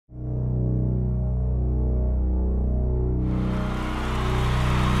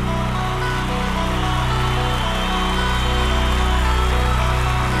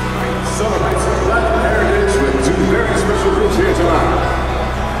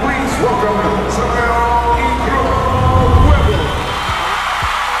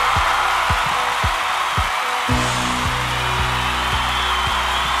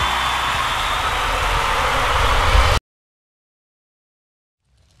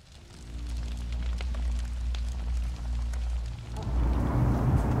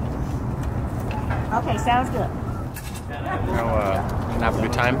Okay, sounds good. Gonna have a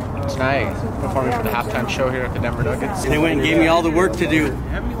good time tonight, performing for the halftime show here at the Denver Nuggets. They went and gave me all the work to do.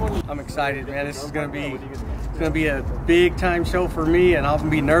 I'm excited, man. This is gonna be a big time show for me, and I'll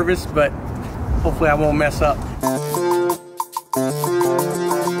be nervous, but hopefully I won't mess up.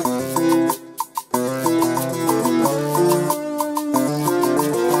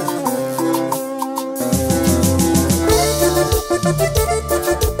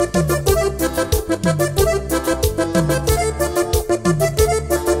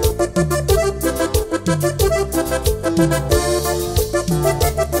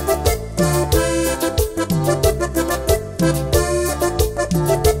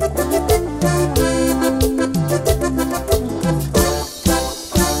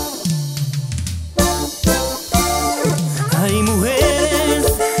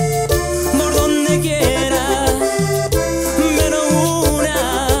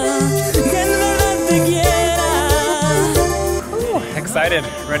 Excited,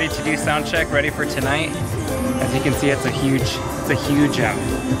 ready to do sound check, ready for tonight. As you can see, it's a huge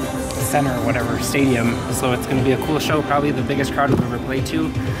center or whatever stadium, so it's going to be a cool show, probably the biggest crowd we've ever played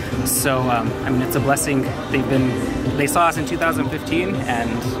to. So I mean, it's a blessing. They saw us in 2015, and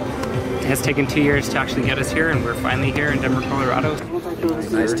it has taken 2 years to actually get us here, and we're finally here in Denver, Colorado.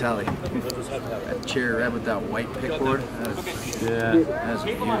 Nice tally. That chair right with that white pickboard. That's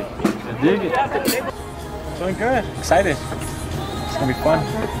beauty. Dig it. Doing good. Excited. It's gonna be fun.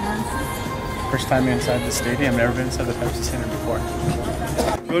 First time inside the stadium. Never been inside the Pepsi Center before.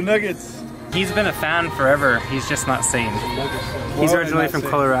 Go Nuggets! He's been a fan forever. He's just not sane. He's originally from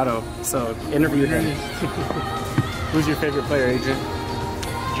Colorado, so interview him. Who's your favorite player, Adrian?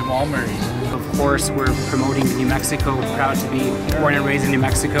 Jamal Murray. Of course, we're promoting New Mexico. Proud to be born and raised in New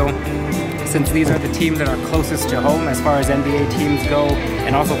Mexico. Since these are the teams that are closest to home as far as NBA teams go,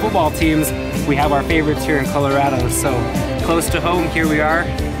 and also football teams, we have our favorites here in Colorado. So close to home, here we are,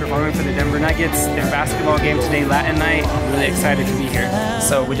 performing for the Denver Nuggets. Their basketball game today, Latin night. Really excited to be here.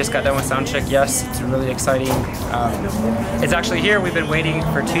 So we just got done with sound check. Yes, it's really exciting. It's actually here. We've been waiting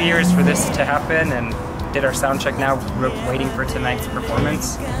for 2 years for this to happen, and did our sound check now. We're waiting for tonight's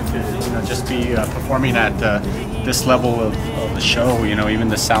performance. Just be performing at this level of the show, even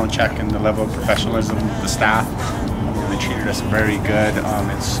the sound check and the level of professionalism of the staff. They treated us very good.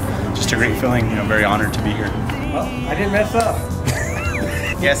 It's just a great feeling, very honored to be here. Well, I didn't mess up.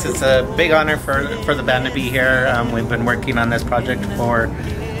 Yes, it's a big honor for the band to be here. We've been working on this project for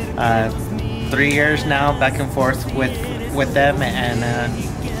 3 years now, back and forth with them, and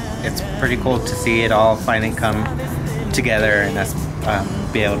it's pretty cool to see it all finally come together and us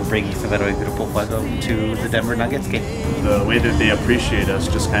be able to bring SEVERO Y GRUPO Fuego to the Denver Nuggets game. The way that they appreciate us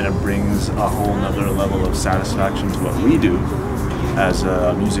just kind of brings a whole nother level of satisfaction to what we do as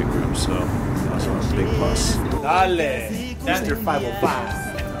a music group, so that's a big plus. Dale, Mr. 505.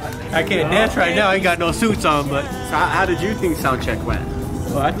 I can't dance right now, I ain't got no suits on, but so how did you think sound check went?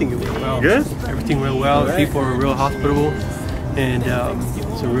 Well, I think it went well. Good? Everything went well. The people are real hospitable, and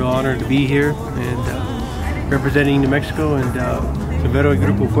it's a real honor to be here and representing New Mexico, and SEVERO Y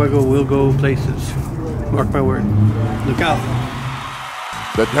GRUPO Fuego will go places. Mark my word. Look out.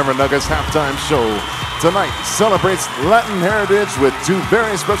 The Denver Nuggets halftime show tonight celebrates Latin heritage with two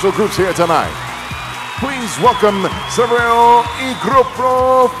very special groups here tonight. Please welcome SEVERO Y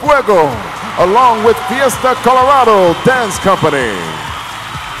GRUPO Fuego along with Fiesta Colorado Dance Company.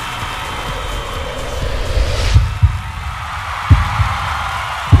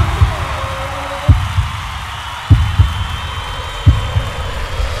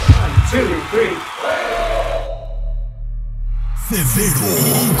 SEVERO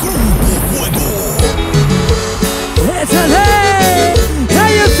Y GRUPO Fuego. Échale! How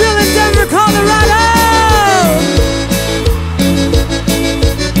you feeling, Denver, Colorado?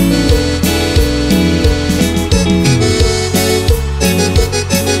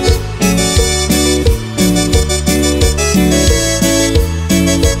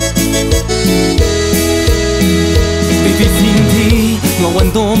 Vivir sin ti no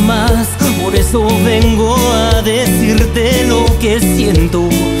aguanto más, por eso vengo a decirte lo que siento.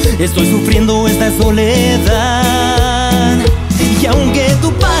 Estoy sufriendo esta soledad, y aunque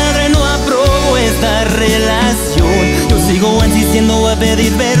tu padre no aprobó esta relación, yo sigo insistiendo a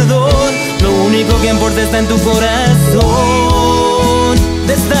pedir perdón. Lo único que importa está en tu corazón.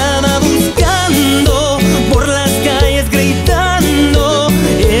 Te estaba buscando por las calles gritando,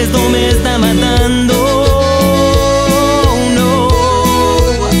 esto me está matando.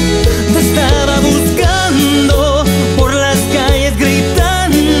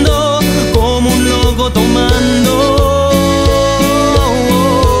 Tomando,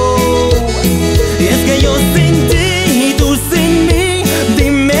 y es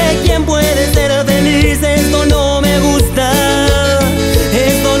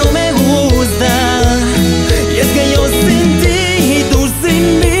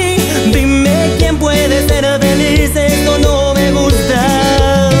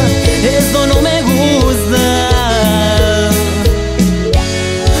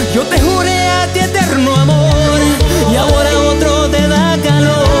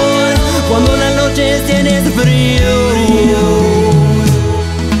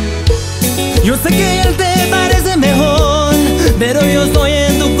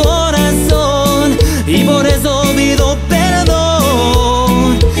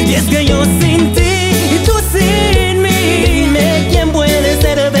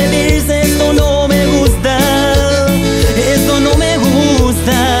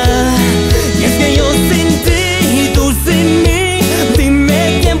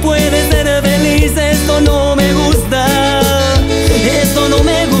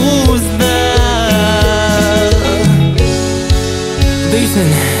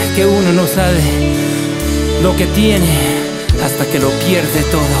que uno no sabe lo que tiene hasta que lo pierde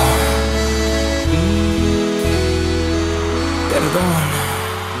todo. Perdón.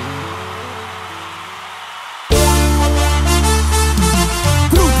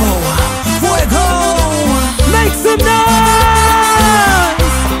 Grupo Fuego. Make some noise.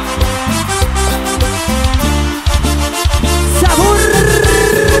 Sabor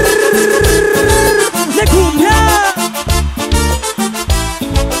de cumbia.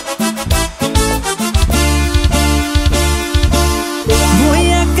 Voy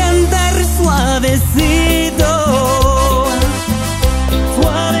a cantar suavecito,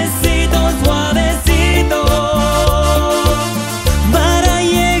 suavecito, suavecito, para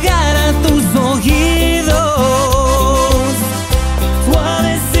llegar a tus oídos.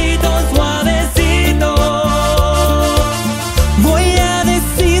 Suavecito, suavecito, voy a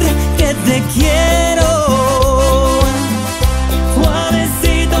decir que te quiero.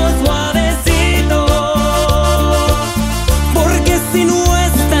 Suavecito, suavecito, porque si no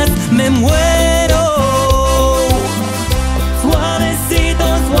estás me muero. Suavecito,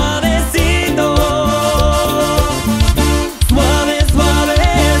 suavecito, suave, suave,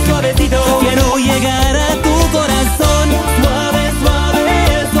 suavecito, quiero llegar a tu corazón. Suave, suave,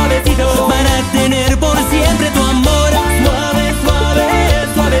 suavecito, para tener por siempre tu amor. Suave, suave,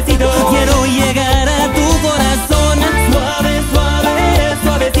 suavecito, quiero llegar a tu corazón. Suave, suave,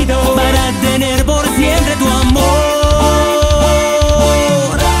 suavecito, para tener por siempre tu amor.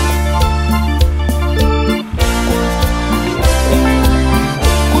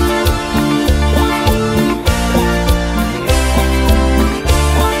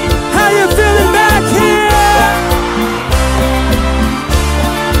 How you feeling back here?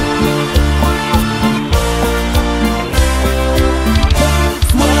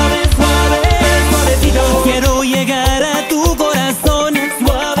 Suave, suave, suavecito, quiero llegar a tu corazón.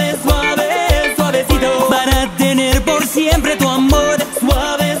 Suave, suave, suavecito, para tener por siempre tu amor.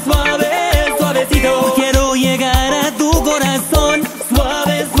 Suave, suave, suavecito, quiero llegar a tu corazón.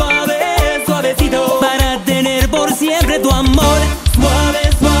 Suave, suave, suavecito, para tener por siempre tu amor. Suave,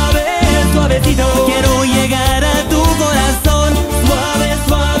 suave, suavecito, quiero llegar a tu corazón. Suave,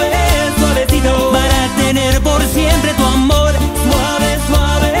 suave, suavecito, para tener por siempre tu amor. Suave,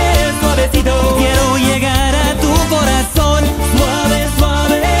 suave, suavecito, quiero llegar a tu corazón. Suave,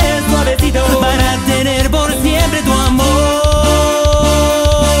 suave, suavecito, para tener por siempre tu amor.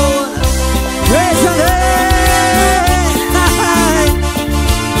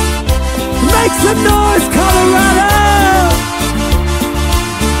 Make some noise, Colorado.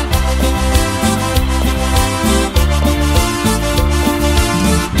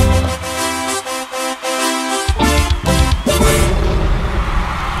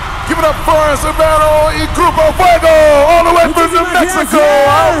 Give it up for Severo y Grupo Fuego, all the way from New Mexico,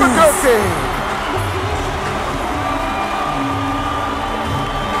 Albuquerque.